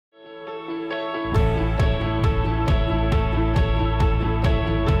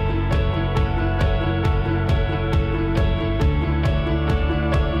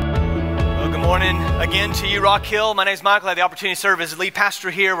Again to you, Rock Hill. My name is Michael. I have the opportunity to serve as lead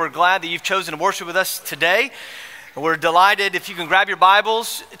pastor here. We're glad that you've chosen to worship with us today. We're delighted if you can grab your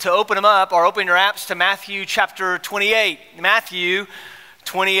Bibles to open them up or open your apps to Matthew chapter 28. Matthew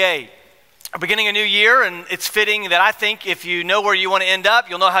 28. We're beginning a new year, and it's fitting that I think if you know where you want to end up,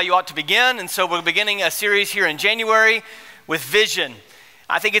 you'll know how you ought to begin. And so we're beginning a series here in January with vision.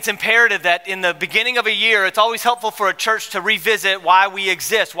 I think it's imperative that in the beginning of a year, it's always helpful for a church to revisit why we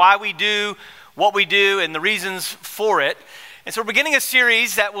exist, why we do what we do, and the reasons for it. And so we're beginning a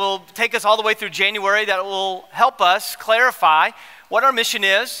series that will take us all the way through January that will help us clarify what our mission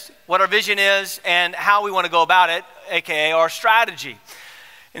is, what our vision is, and how we want to go about it, aka our strategy.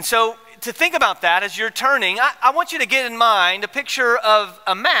 And so to think about that as you're turning, I want you to get in mind a picture of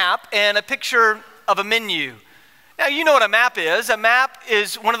a map and a picture of a menu. Now, you know what a map is. A map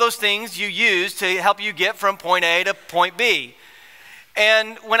is one of those things you use to help you get from point A to point B.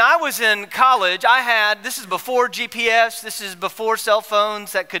 And when I was in college, this is before GPS, this is before cell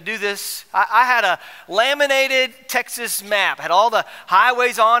phones that could do this. I had a laminated Texas map, had all the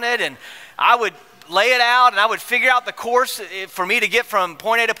highways on it, and I would lay it out, and I would figure out the course for me to get from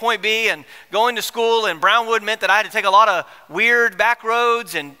point A to point B. And going to school in Brownwood meant that I had to take a lot of weird back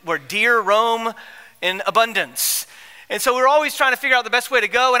roads and where deer roam in abundance. And so we were always trying to figure out the best way to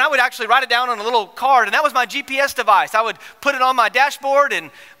go, and I would actually write it down on a little card, and that was my GPS device. I would put it on my dashboard, and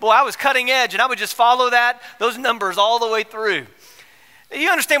boy, I was cutting edge, and I would just follow those numbers all the way through. You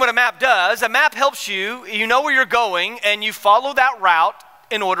understand what a map does. A map helps you, you know where you're going, and you follow that route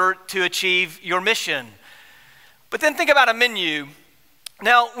in order to achieve your mission. But then think about a menu.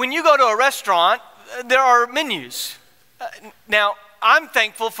 Now, when you go to a restaurant, there are menus. Now, I'm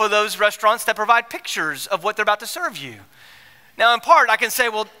thankful for those restaurants that provide pictures of what they're about to serve you. Now, in part, I can say,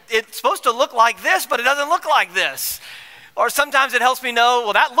 well, it's supposed to look like this, but it doesn't look like this. Or sometimes it helps me know,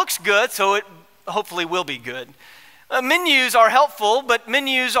 well, that looks good, so it hopefully will be good. Menus are helpful, but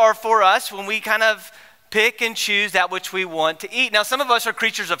menus are for us when we kind of pick and choose that which we want to eat. Now, some of us are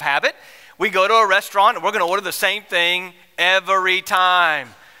creatures of habit. We go to a restaurant and we're going to order the same thing every time.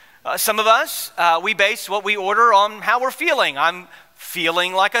 Some of us, we base what we order on how we're feeling. I'm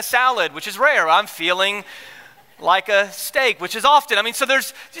feeling like a salad, which is rare. I'm feeling like a steak, which is often. So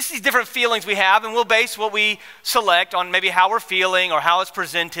there's just these different feelings we have, and we'll base what we select on maybe how we're feeling or how it's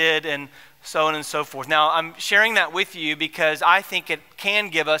presented and so on and so forth. Now, I'm sharing that with you because I think it can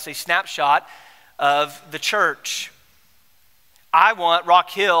give us a snapshot of the church. I want Rock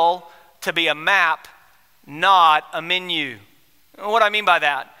Hill to be a map, not a menu. What do I mean by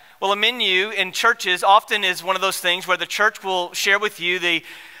that? Well, a menu in churches often is one of those things where the church will share with you the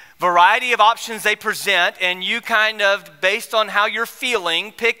variety of options they present, and you kind of, based on how you're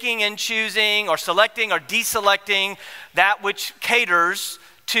feeling, picking and choosing or selecting or deselecting that which caters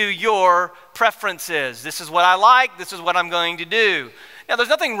to your preferences. This is what I like, this is what I'm going to do. Now, there's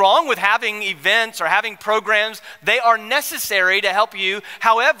nothing wrong with having events or having programs. They are necessary to help you.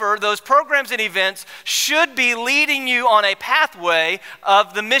 However, those programs and events should be leading you on a pathway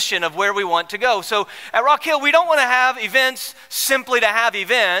of the mission of where we want to go. So at Rock Hill, we don't want to have events simply to have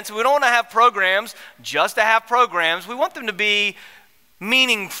events. We don't want to have programs just to have programs. We want them to be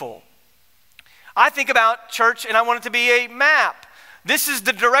meaningful. I think about church, and I want it to be a map. This is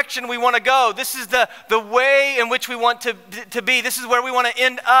the direction we want to go. This is the way in which we want to be. This is where we want to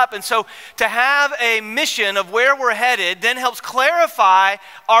end up. And so to have a mission of where we're headed then helps clarify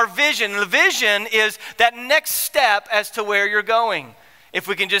our vision. The vision is that next step as to where you're going. If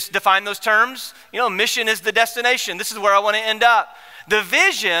we can just define those terms, mission is the destination. This is where I want to end up. The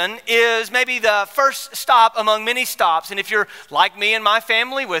vision is maybe the first stop among many stops. And if you're like me and my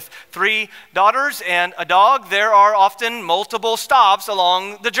family with 3 daughters and a dog, there are often multiple stops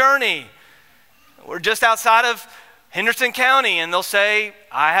along the journey. We're just outside of Henderson County, and they'll say,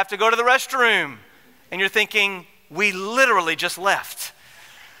 I have to go to the restroom. And you're thinking, we literally just left.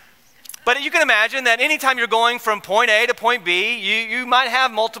 But you can imagine that anytime you're going from point A to point B, you might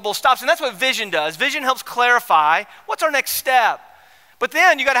have multiple stops. And that's what vision does. Vision helps clarify what's our next step. But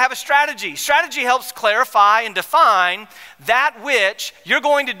then you got to have a strategy. Strategy helps clarify and define that which you're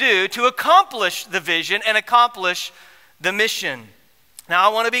going to do to accomplish the vision and accomplish the mission. Now,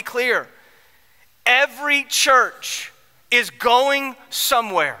 I want to be clear. Every church is going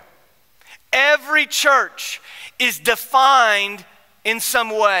somewhere. Every church is defined in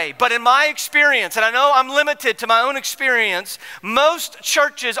some way. But in my experience, and I know I'm limited to my own experience, most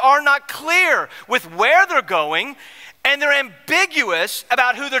churches are not clear with where they're going, and they're ambiguous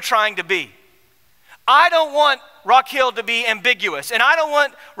about who they're trying to be. I don't want Rock Hill to be ambiguous, and I don't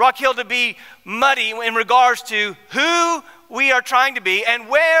want Rock Hill to be muddy in regards to who we are trying to be and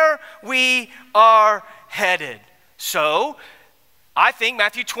where we are headed. So I think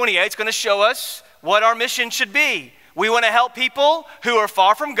Matthew 28 is going to show us what our mission should be. We want to help people who are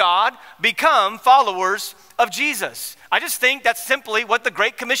far from God become followers of Jesus. I just think that's simply what the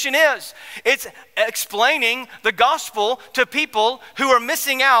Great Commission is. It's explaining the gospel to people who are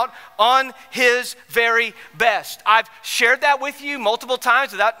missing out on his very best. I've shared that with you multiple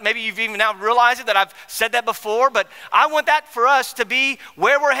times without maybe you've even now realized it that I've said that before, but I want that for us to be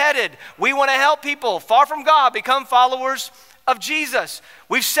where we're headed. We want to help people far from God become followers of Jesus.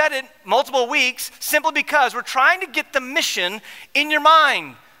 We've said it multiple weeks simply because we're trying to get the mission in your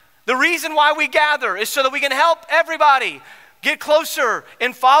mind. The reason why we gather is so that we can help everybody get closer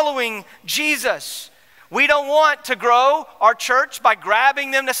in following Jesus. We don't want to grow our church by grabbing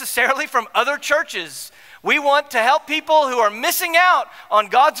them necessarily from other churches. We want to help people who are missing out on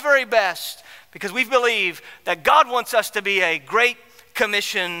God's very best because we believe that God wants us to be a Great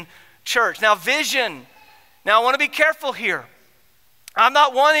Commission church. Now, vision. Now, I want to be careful here. I'm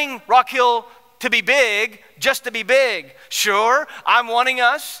not wanting Rock Hill to be big just to be big. Sure, I'm wanting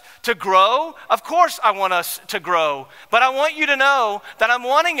us to grow. Of course I want us to grow. But I want you to know that I'm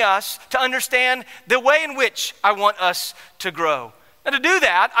wanting us to understand the way in which I want us to grow. Now to do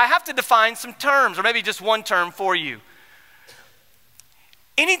that, I have to define some terms, or maybe just one term for you.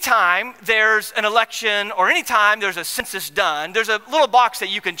 Anytime there's an election or anytime there's a census done, there's a little box that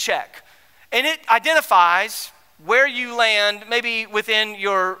you can check. And it identifies where you land maybe within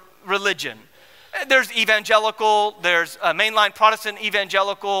your religion. There's evangelical, there's mainline Protestant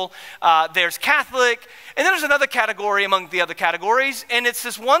evangelical, there's Catholic, and then there's another category among the other categories, and it's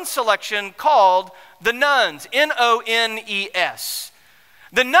this one selection called the Nones, N-O-N-E-S.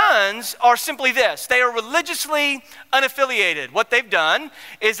 The Nones are simply this. They are religiously unaffiliated. What they've done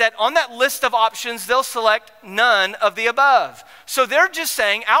is that on that list of options, they'll select none of the above. So they're just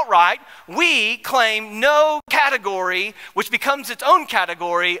saying outright, we claim no category, which becomes its own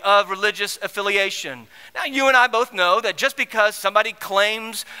category of religious affiliation. Now, you and I both know that just because somebody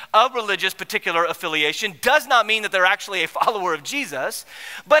claims a religious particular affiliation does not mean that they're actually a follower of Jesus,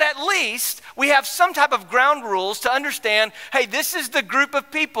 but at least we have some type of ground rules to understand, hey, this is the group of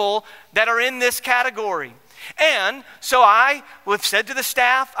people that are in this category. And so I have said to the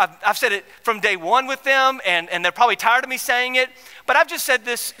staff, I've said it from day one with them, and they're probably tired of me saying it, but I've just said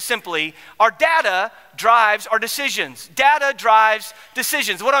this simply. Our data drives our decisions. Data drives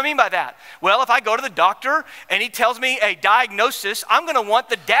decisions. What do I mean by that? Well, if I go to the doctor and he tells me a diagnosis, I'm going to want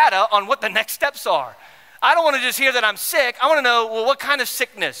the data on what the next steps are. I don't want to just hear that I'm sick. I want to know, well, what kind of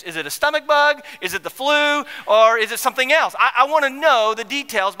sickness? Is it a stomach bug? Is it the flu? Or is it something else? I want to know the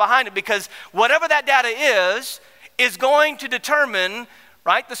details behind it because whatever that data is going to determine,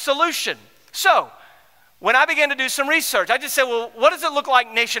 right, the solution. So when I began to do some research, I just said, well, what does it look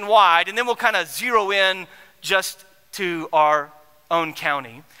like nationwide? And then we'll kind of zero in just to our own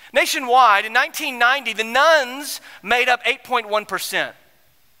county. Nationwide, in 1990, the Nones made up 8.1%.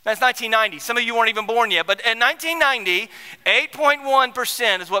 That's 1990. Some of you weren't even born yet. But in 1990,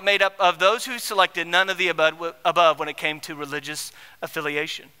 8.1% is what made up of those who selected none of the above when it came to religious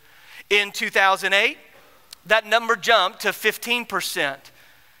affiliation. In 2008, that number jumped to 15%.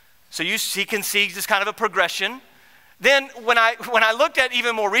 So you can see just kind of a progression. Then when I looked at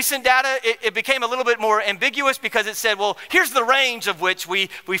even more recent data, it became a little bit more ambiguous because it said, well, here's the range of which we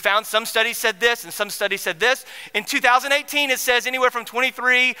found some studies said this and some studies said this. In 2018, it says anywhere from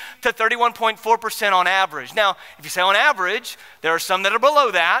 23 to 31.4% on average. Now, if you say on average, there are some that are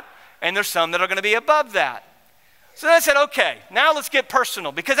below that and there's some that are going to be above that. So then I said, okay, now let's get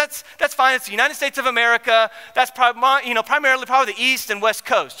personal because that's fine. It's the United States of America. That's primarily probably the East and West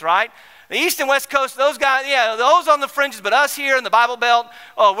Coast, right? The East and West Coast, those guys, yeah, those on the fringes, but us here in the Bible Belt,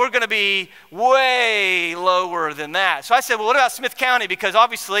 oh, we're going to be way lower than that. So I said, well, what about Smith County? Because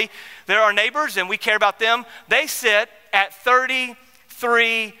obviously they're our neighbors and we care about them. They sit at 33%.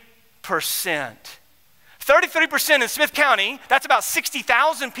 33% in Smith County, that's about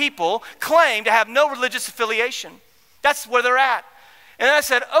 60,000 people, claim to have no religious affiliation. That's where they're at. And then I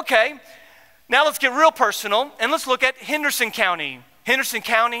said, okay, now let's get real personal and let's look at Henderson County. Henderson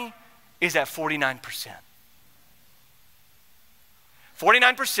County is at 49%.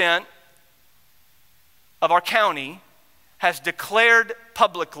 49% of our county has declared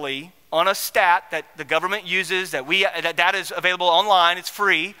publicly on a stat that the government uses, that data is available online, it's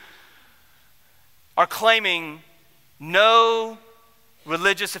free, are claiming no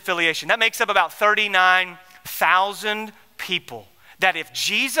religious affiliation. That makes up about 39,000 people that if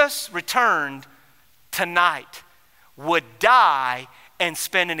Jesus returned tonight would die and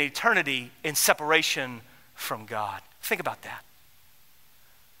spend an eternity in separation from God. Think about that.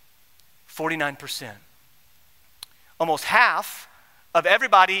 49%. Almost half of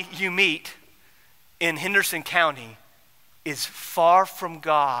everybody you meet in Henderson County is far from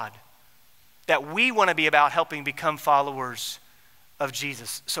God, that we want to be about helping become followers of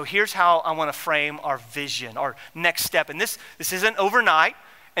Jesus. So here's how I want to frame our vision, our next step. And this isn't overnight,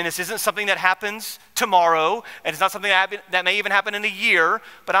 and this isn't something that happens tomorrow, and it's not something that may even happen in a year,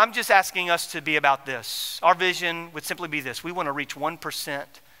 but I'm just asking us to be about this. Our vision would simply be this. We want to reach 1%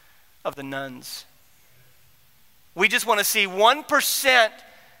 of the nuns. We just want to see 1%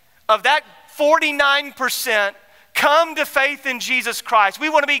 of that 49% come to faith in Jesus Christ. We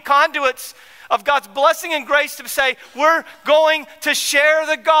want to be conduits of God's blessing and grace to say, we're going to share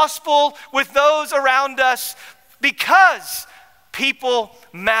the gospel with those around us because people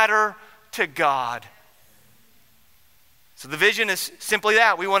matter to God. So the vision is simply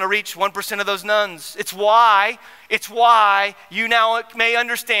that. We want to reach 1% of those nuns. It's why you now may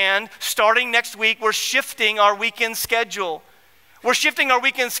understand, starting next week, we're shifting our weekend schedule. We're shifting our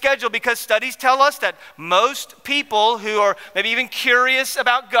weekend schedule because studies tell us that most people who are maybe even curious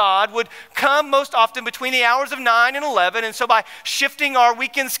about God would come most often between the hours of 9 and 11. And so by shifting our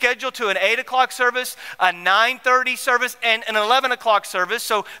weekend schedule to an 8 o'clock service, a 9:30 service, and an 11 o'clock service.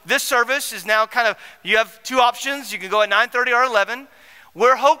 So this service is now you have two options. You can go at 9:30 or 11.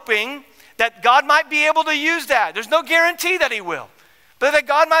 We're hoping that God might be able to use that. There's no guarantee that he will, but that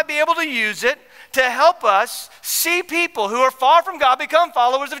God might be able to use it to help us see people who are far from God become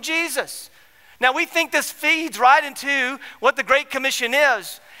followers of Jesus. Now, we think this feeds right into what the Great Commission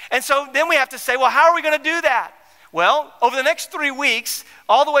is. And so then we have to say, well, how are we going to do that? Well, over the next 3 weeks,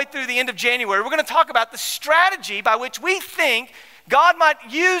 all the way through the end of January, we're going to talk about the strategy by which we think God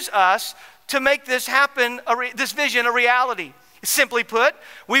might use us to make this happen, this vision a reality. Simply put,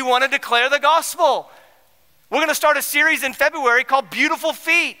 we want to declare the gospel. We're going to start a series in February called Beautiful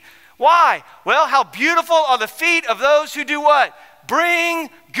Feet. Why? Well, how beautiful are the feet of those who do what?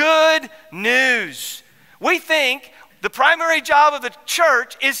 Bring good news. We think the primary job of the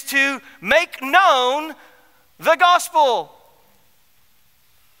church is to make known the gospel.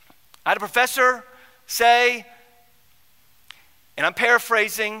 I had a professor say, and I'm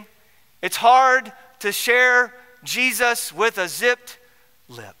paraphrasing, it's hard to share Jesus with a zipped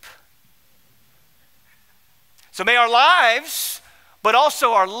lip. So may our lives, but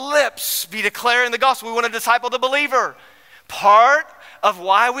also our lips, be declaring the gospel. We want to disciple the believer. Part of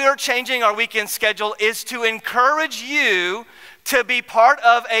why we are changing our weekend schedule is to encourage you to be part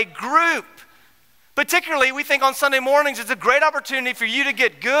of a group. Particularly, we think on Sunday mornings it's a great opportunity for you to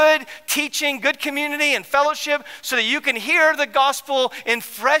get good teaching, good community and fellowship so that you can hear the gospel in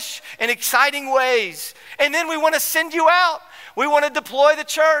fresh and exciting ways. And then we want to send you out. We want to deploy the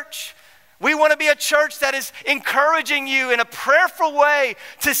church. We want to be a church that is encouraging you in a prayerful way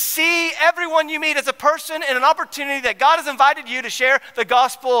to see everyone you meet as a person and an opportunity that God has invited you to share the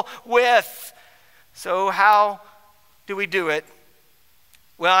gospel with. So how do we do it?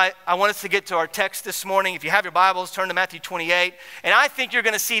 Well, I want us to get to our text this morning. If you have your Bibles, turn to Matthew 28. And I think you're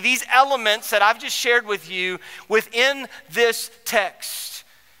going to see these elements that I've just shared with you within this text.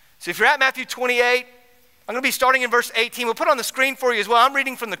 So if you're at Matthew 28, I'm going to be starting in verse 18. We'll put it on the screen for you as well. I'm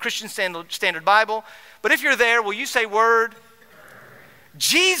reading from the Christian Standard Bible. But if you're there, will you say word?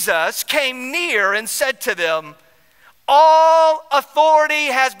 Jesus came near and said to them, "All authority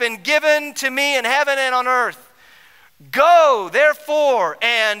has been given to me in heaven and on earth. Go, therefore,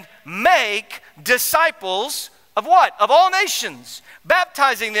 and make disciples of what? Of all nations,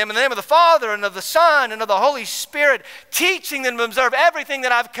 baptizing them in the name of the Father and of the Son and of the Holy Spirit, teaching them to observe everything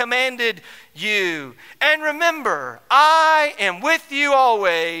that I've commanded you. And remember, I am with you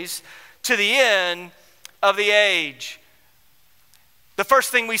always to the end of the age." The first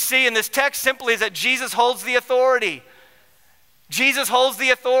thing we see in this text simply is that Jesus holds the authority. Jesus holds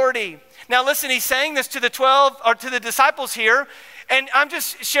the authority. Now listen, he's saying this to the 12, or to the disciples here, and I'm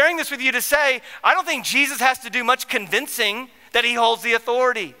just sharing this with you to say, I don't think Jesus has to do much convincing that he holds the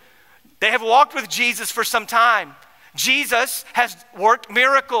authority. They have walked with Jesus for some time. Jesus has worked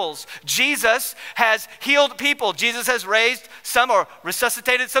miracles. Jesus has healed people. Jesus has raised some or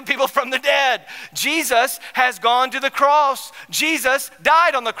resuscitated some people from the dead. Jesus has gone to the cross. Jesus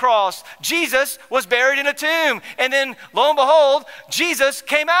died on the cross. Jesus was buried in a tomb. And then, lo and behold, Jesus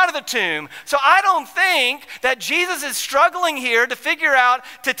came out of the tomb. So I don't think that Jesus is struggling here to figure out,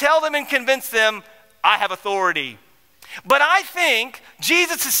 to tell them and convince them, I have authority. But I think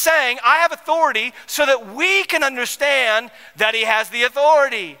Jesus is saying, I have authority so that we can understand that he has the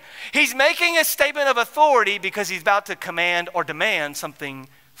authority. He's making a statement of authority because he's about to command or demand something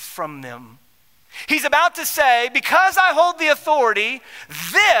from them. He's about to say, because I hold the authority,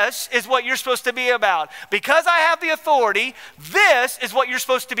 this is what you're supposed to be about. Because I have the authority, this is what you're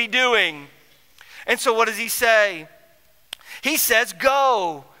supposed to be doing. And so what does he say? He says,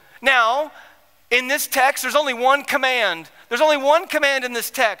 go. Now, in this text, there's only one command. There's only one command in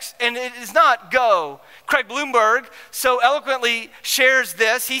this text, and it is not go. Craig Bloomberg so eloquently shares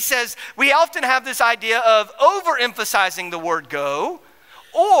this. He says, we often have this idea of overemphasizing the word go,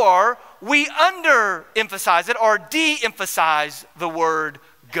 or we underemphasize it or de-emphasize the word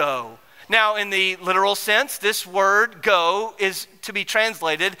go. Now, in the literal sense, this word go is to be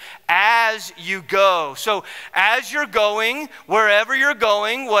translated as you go. So as you're going, wherever you're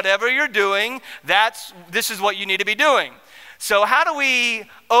going, whatever you're doing, this is what you need to be doing. So how do we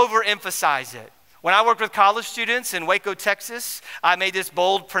overemphasize it? When I worked with college students in Waco, Texas, I made this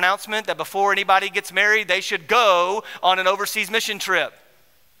bold pronouncement that before anybody gets married, they should go on an overseas mission trip.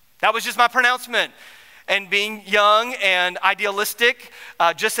 That was just my pronouncement. And being young and idealistic,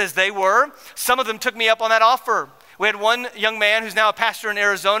 just as they were, some of them took me up on that offer. We had one young man who's now a pastor in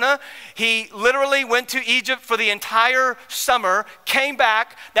Arizona. He literally went to Egypt for the entire summer, came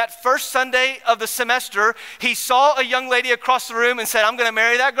back that first Sunday of the semester. He saw a young lady across the room and said, I'm going to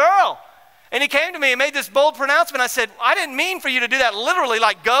marry that girl. And he came to me and made this bold pronouncement. I said, I didn't mean for you to do that literally,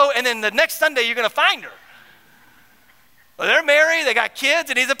 like go, and then the next Sunday you're going to find her. Well, they're married, they got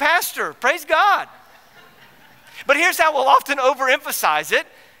kids, and he's a pastor. Praise God. But here's how we'll often overemphasize it.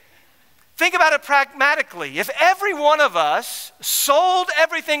 Think about it pragmatically. If every one of us sold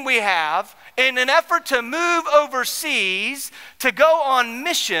everything we have in an effort to move overseas to go on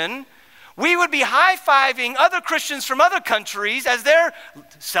mission, we would be high-fiving other Christians from other countries as they're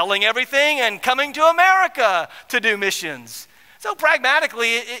selling everything and coming to America to do missions. So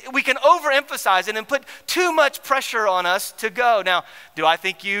pragmatically, we can overemphasize it and put too much pressure on us to go. Now, do I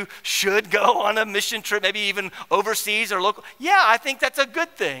think you should go on a mission trip, maybe even overseas or local? Yeah, I think that's a good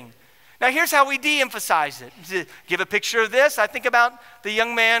thing. Now, here's how we de-emphasize it. To give a picture of this, I think about the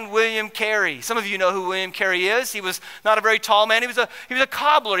young man, William Carey. Some of you know who William Carey is. He was not a very tall man. He was a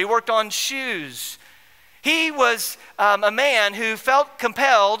cobbler. He worked on shoes. He was a man who felt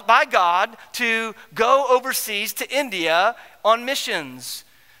compelled by God to go overseas to India on missions.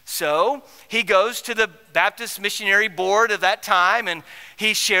 So he goes to the Baptist Missionary Board of that time, and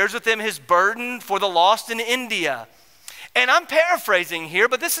he shares with them his burden for the lost in India. And I'm paraphrasing here,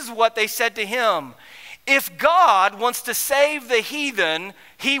 but this is what they said to him. If God wants to save the heathen,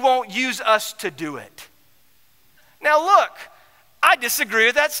 he won't use us to do it. Now look, I disagree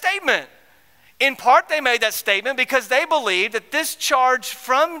with that statement. In part, they made that statement because they believed that this charge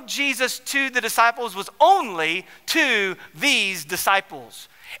from Jesus to the disciples was only to these disciples,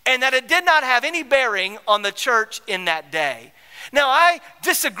 and that it did not have any bearing on the church in that day. Now, I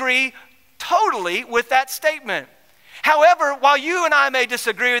disagree totally with that statement. However, while you and I may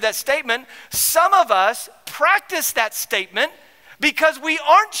disagree with that statement, some of us practice that statement because we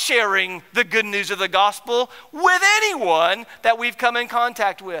aren't sharing the good news of the gospel with anyone that we've come in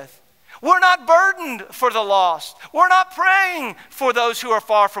contact with. We're not burdened for the lost. We're not praying for those who are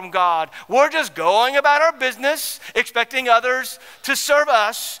far from God. We're just going about our business, expecting others to serve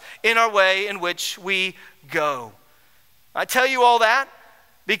us in our way in which we go. I tell you all that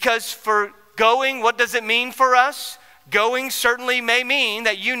because for going, what does it mean for us? Going certainly may mean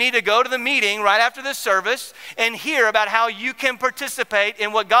that you need to go to the meeting right after the service and hear about how you can participate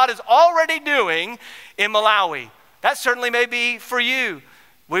in what God is already doing in Malawi. That certainly may be for you.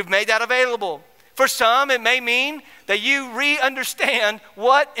 We've made that available. For some, it may mean that you re-understand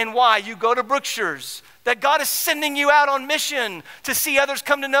what and why you go to Brookshire's, that God is sending you out on mission to see others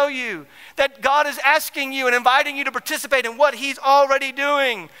come to know you, that God is asking you and inviting you to participate in what he's already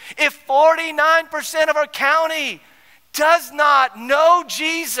doing. If 49% of our county does not know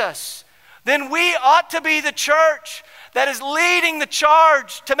Jesus, then we ought to be the church that is leading the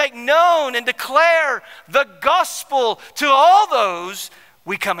charge to make known and declare the gospel to all those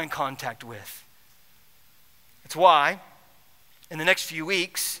we come in contact with. That's why in the next few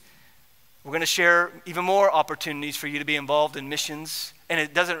weeks, we're going to share even more opportunities for you to be involved in missions. And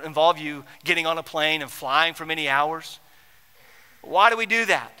it doesn't involve you getting on a plane and flying for many hours. Why do we do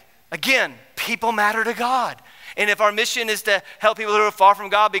that? Again, people matter to God. And if our mission is to help people who are far from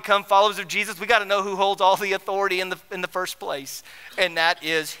God become followers of Jesus, we got to know who holds all the authority in the first place, and that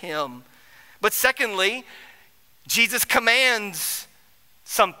is him. But secondly, Jesus commands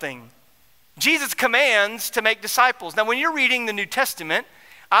something. Jesus commands to make disciples. Now, when you're reading the New Testament,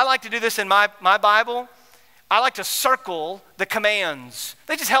 I like to do this in my Bible. I like to circle the commands.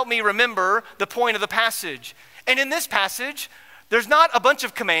 They just help me remember the point of the passage. And in this passage, There's not a bunch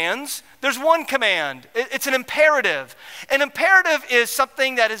of commands. There's one command. It's an imperative. An imperative is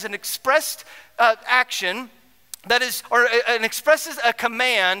something that is an expressed action that is, or it expresses a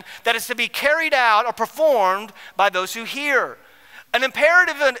command that is to be carried out or performed by those who hear. An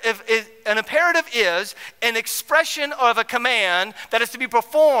imperative is an expression of a command that is to be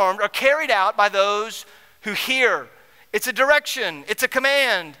performed or carried out by those who hear. It's a direction. It's a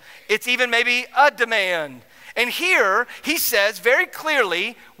command. It's even maybe a demand. And here he says very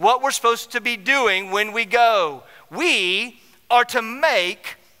clearly what we're supposed to be doing when we go. We are to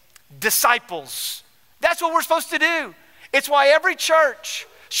make disciples. That's what we're supposed to do. It's why every church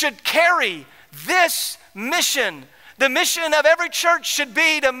should carry this mission. The mission of every church should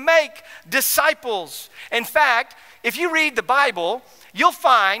be to make disciples. In fact, if you read the Bible, you'll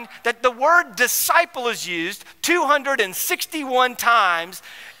find that the word disciple is used 261 times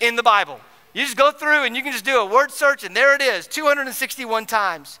in the Bible. You just go through and you can just do a word search and there it is, 261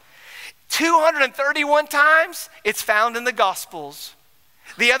 times. 231 times, it's found in the Gospels.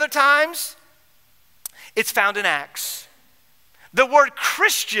 The other times, it's found in Acts. The word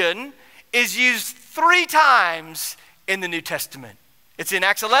Christian is used 3 times in the New Testament. It's in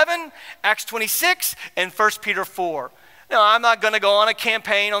Acts 11, Acts 26, and 1 Peter 4. No, I'm not going to go on a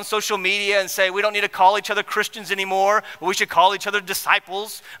campaign on social media and say we don't need to call each other Christians anymore, but we should call each other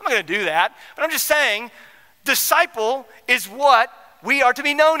disciples. I'm not going to do that. But I'm just saying, disciple is what we are to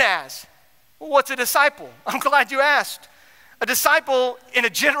be known as. Well, what's a disciple? I'm glad you asked. A disciple, in a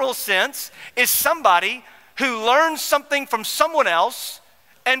general sense, is somebody who learns something from someone else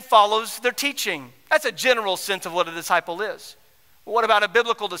and follows their teaching. That's a general sense of what a disciple is. Well, what about a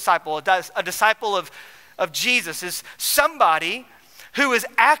biblical disciple? A disciple of Jesus is somebody who is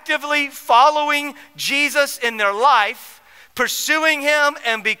actively following Jesus in their life, pursuing him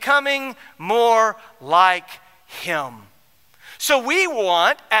and becoming more like him. So we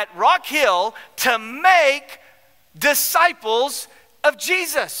want at Rock Hill to make disciples of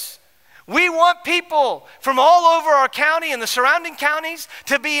Jesus. We want people from all over our county and the surrounding counties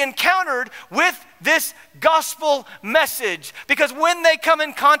to be encountered with this gospel message. Because when they come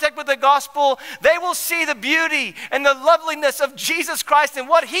in contact with the gospel, they will see the beauty and the loveliness of Jesus Christ and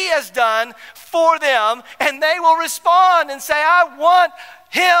what he has done for them. And they will respond and say, I want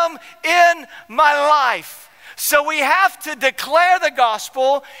him in my life. So we have to declare the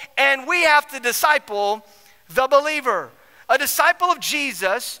gospel and we have to disciple the believer. A disciple of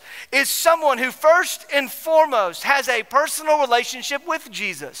Jesus is someone who first and foremost has a personal relationship with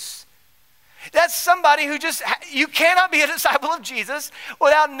Jesus. That's somebody who you cannot be a disciple of Jesus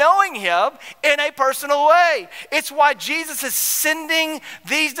without knowing him in a personal way. It's why Jesus is sending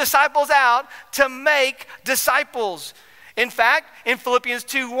these disciples out to make disciples. In fact, in Philippians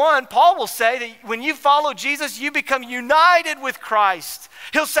 2:1, Paul will say that when you follow Jesus, you become united with Christ.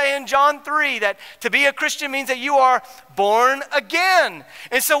 He'll say in John 3 that to be a Christian means that you are born again.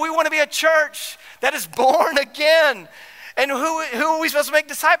 And so we want to be a church that is born again. And who are we supposed to make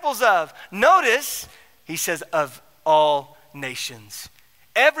disciples of? Notice, he says, of all nations.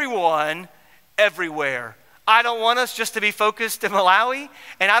 Everyone, everywhere. I don't want us just to be focused in Malawi,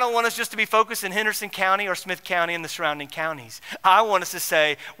 and I don't want us just to be focused in Henderson County or Smith County and the surrounding counties. I want us to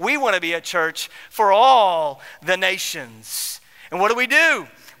say, we want to be a church for all the nations. And what do?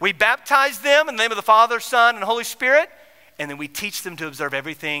 We baptize them in the name of the Father, Son, and Holy Spirit, and then we teach them to observe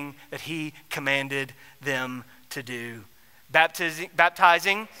everything that he commanded them to do.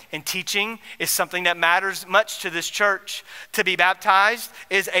 Baptizing and teaching is something that matters much to this church. To be baptized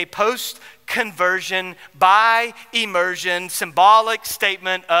is a post-conversion, by immersion, symbolic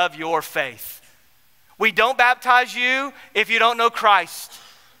statement of your faith. We don't baptize you if you don't know Christ.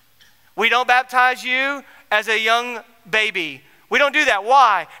 We don't baptize you as a young baby. We don't do that.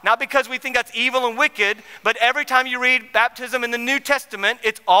 Why? Not because we think that's evil and wicked, but every time you read baptism in the New Testament,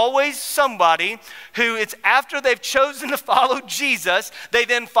 it's always somebody who it's after they've chosen to follow Jesus, they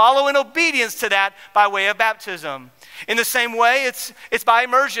then follow in obedience to that by way of baptism. In the same way, it's by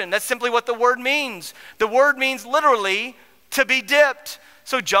immersion. That's simply what the word means. The word means literally to be dipped.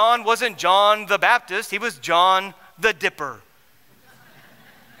 So John wasn't John the Baptist, he was John the Dipper.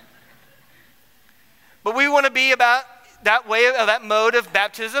 But we want to be about that way, of that mode of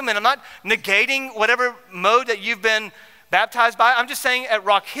baptism, and I'm not negating whatever mode that you've been baptized by. I'm just saying at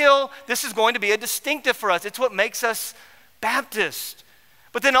Rock Hill, this is going to be a distinctive for us. It's what makes us Baptist.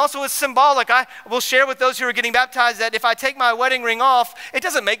 But then also it's symbolic. I will share with those who are getting baptized that if I take my wedding ring off, it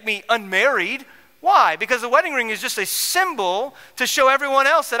doesn't make me unmarried. Why? Because the wedding ring is just a symbol to show everyone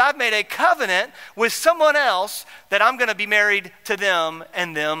else that I've made a covenant with someone else that I'm going to be married to them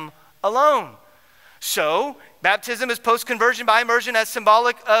and them alone. So, baptism is post-conversion by immersion as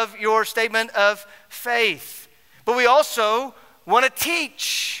symbolic of your statement of faith. But we also want to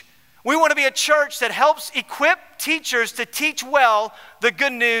teach. We want to be a church that helps equip teachers to teach well the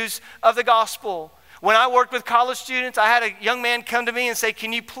good news of the gospel. When I worked with college students, I had a young man come to me and say,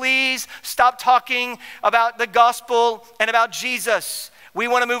 can you please stop talking about the gospel and about Jesus? We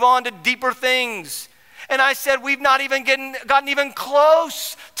want to move on to deeper things. And I said, we've not even gotten even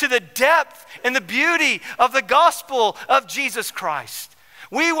close to the depth and the beauty of the gospel of Jesus Christ.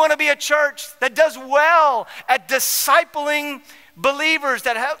 We want to be a church that does well at discipling believers,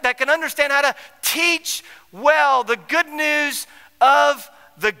 that can understand how to teach well the good news of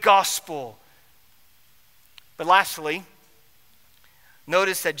the gospel. But lastly,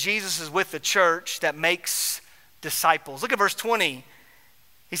 notice that Jesus is with the church that makes disciples. Look at verse 20.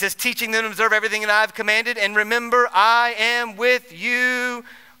 He says, teaching them to observe everything that I have commanded, and remember, I am with you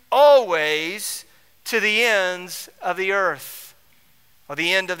always to the ends of the earth, or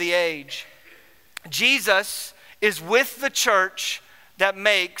the end of the age. Jesus is with the church that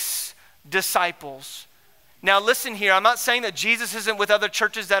makes disciples. Now listen here, I'm not saying that Jesus isn't with other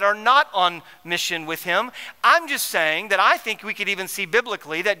churches that are not on mission with him. I'm just saying that I think we could even see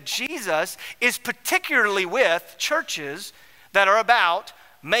biblically that Jesus is particularly with churches that are about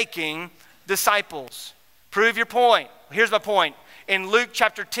making disciples. Prove your point. Here's my point. In Luke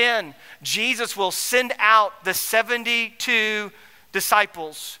chapter 10, Jesus will send out the 72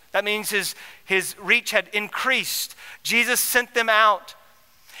 disciples. That means his reach had increased. Jesus sent them out.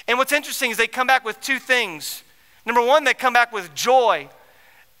 And what's interesting is they come back with two things. Number one, they come back with joy.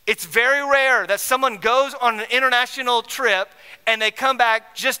 It's very rare that someone goes on an international trip and they come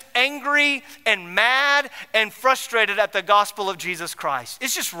back just angry and mad and frustrated at the gospel of Jesus Christ.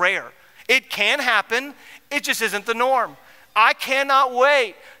 It's just rare. It can happen. It just isn't the norm. I cannot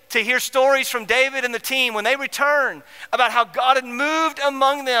wait to hear stories from David and the team when they return about how God had moved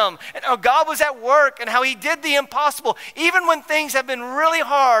among them and how God was at work and how he did the impossible. Even when things have been really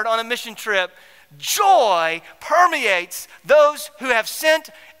hard on a mission trip, joy permeates those who have sent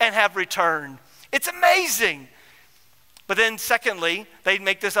and have returned. It's amazing. But then secondly, they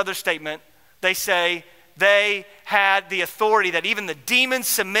make this other statement. They say they had the authority that even the demons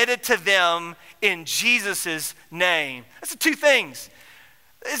submitted to them in Jesus' name. That's the two things.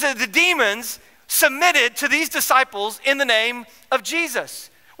 The demons submitted to these disciples in the name of Jesus.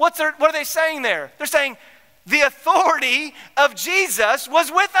 What are they saying there? They're saying the authority of Jesus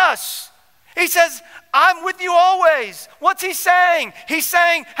was with us. He says, I'm with you always. What's he saying? He's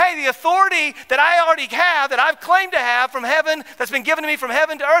saying, hey, the authority that I already have, that I've claimed to have from heaven, that's been given to me from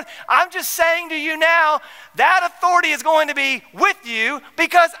heaven to earth, I'm just saying to you now, that authority is going to be with you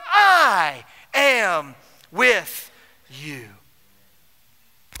because I am with you.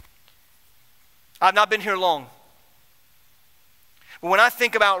 I've not been here long. But when I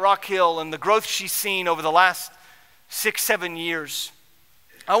think about Rock Hill and the growth she's seen over the last 6-7 years,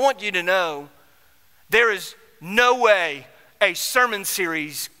 I want you to know there is no way a sermon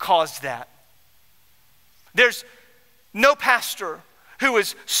series caused that. There's no pastor who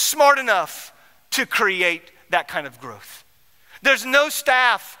is smart enough to create that kind of growth. There's no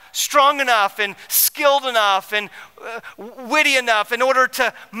staff strong enough and skilled enough and witty enough in order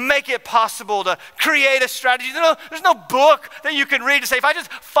to make it possible to create a strategy. There's no book that you can read to say, if I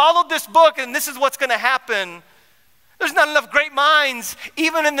just followed this book and this is what's going to happen. There's not enough great minds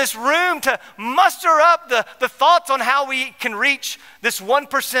even in this room to muster up the thoughts on how we can reach this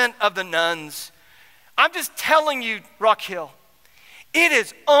 1% of the nuns. I'm just telling you, Rock Hill, it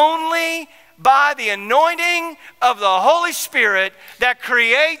is only by the anointing of the Holy Spirit that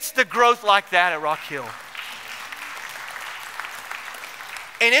creates the growth like that at Rock Hill.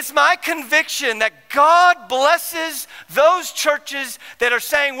 And it's my conviction that God blesses those churches that are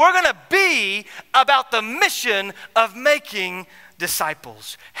saying we're going to be about the mission of making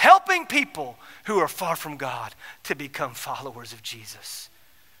disciples, helping people who are far from God to become followers of Jesus.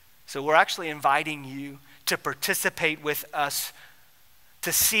 So we're actually inviting you to participate with us,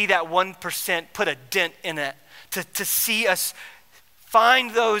 to see that 1% put a dent in it, to see us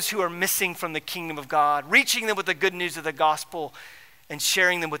find those who are missing from the kingdom of God, reaching them with the good news of the gospel, and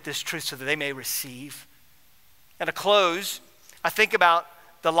sharing them with this truth so that they may receive. And to close, I think about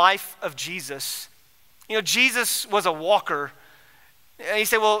the life of Jesus. You know, Jesus was a walker. And you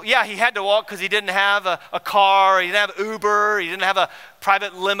say, well, yeah, he had to walk because he didn't have a car, he didn't have Uber, he didn't have a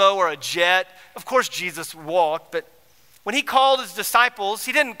private limo or a jet. Of course, Jesus walked, but when he called his disciples,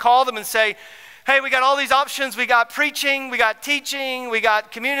 he didn't call them and say, hey, we got all these options. We got preaching, we got teaching, we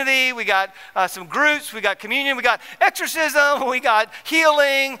got community, we got some groups, we got communion, we got exorcism, we got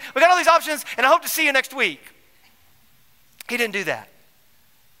healing. We got all these options, and I hope to see you next week. He didn't do that.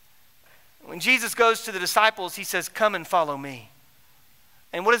 When Jesus goes to the disciples, he says, come and follow me.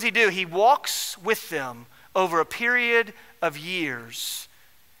 And what does he do? He walks with them over a period of years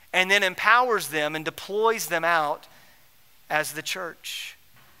and then empowers them and deploys them out as the church.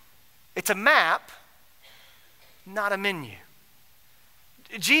 It's a map, not a menu.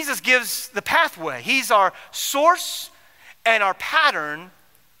 Jesus gives the pathway. He's our source and our pattern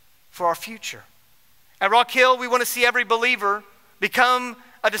for our future. At Rock Hill, we want to see every believer become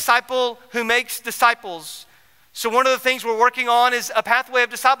a disciple who makes disciples. So one of the things we're working on is a pathway of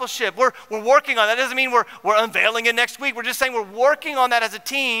discipleship. We're working on that. That doesn't mean we're unveiling it next week. We're just saying we're working on that as a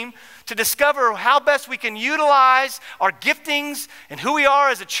team to discover how best we can utilize our giftings and who we are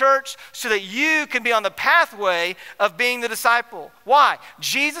as a church so that you can be on the pathway of being the disciple. Why?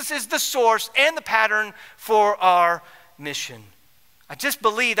 Jesus is the source and the pattern for our mission. I just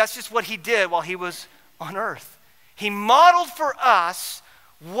believe that's just what he did while he was on earth. He modeled for us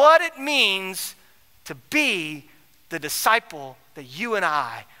what it means to be the disciple that you and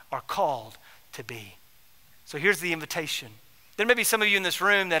I are called to be. So here's the invitation. There may be some of you in this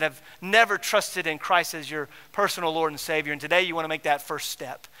room that have never trusted in Christ as your personal Lord and Savior, and today you want to make that first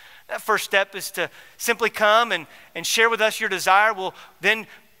step. That first step is to simply come and share with us your desire. We'll then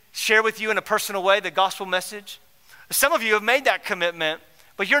share with you in a personal way the gospel message. Some of you have made that commitment,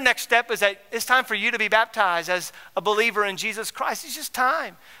 but your next step is that it's time for you to be baptized as a believer in Jesus Christ. It's just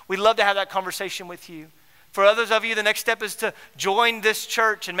time. We'd love to have that conversation with you. For others of you, the next step is to join this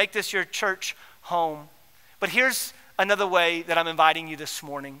church and make this your church home. But here's another way that I'm inviting you this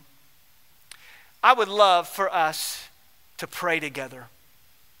morning. I would love for us to pray together.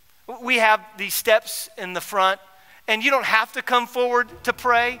 We have these steps in the front, and you don't have to come forward to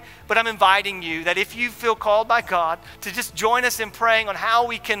pray, but I'm inviting you that if you feel called by God to just join us in praying on how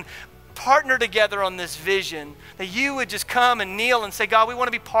we can partner together on this vision, that you would just come and kneel and say, God, we want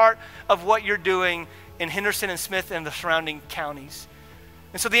to be part of what you're doing in Henderson and Smith and the surrounding counties.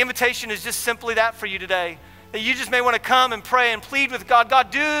 And so the invitation is just simply that for you today, that you just may want to come and pray and plead with God.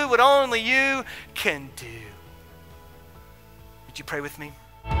 God, do what only you can do. Would you pray with me?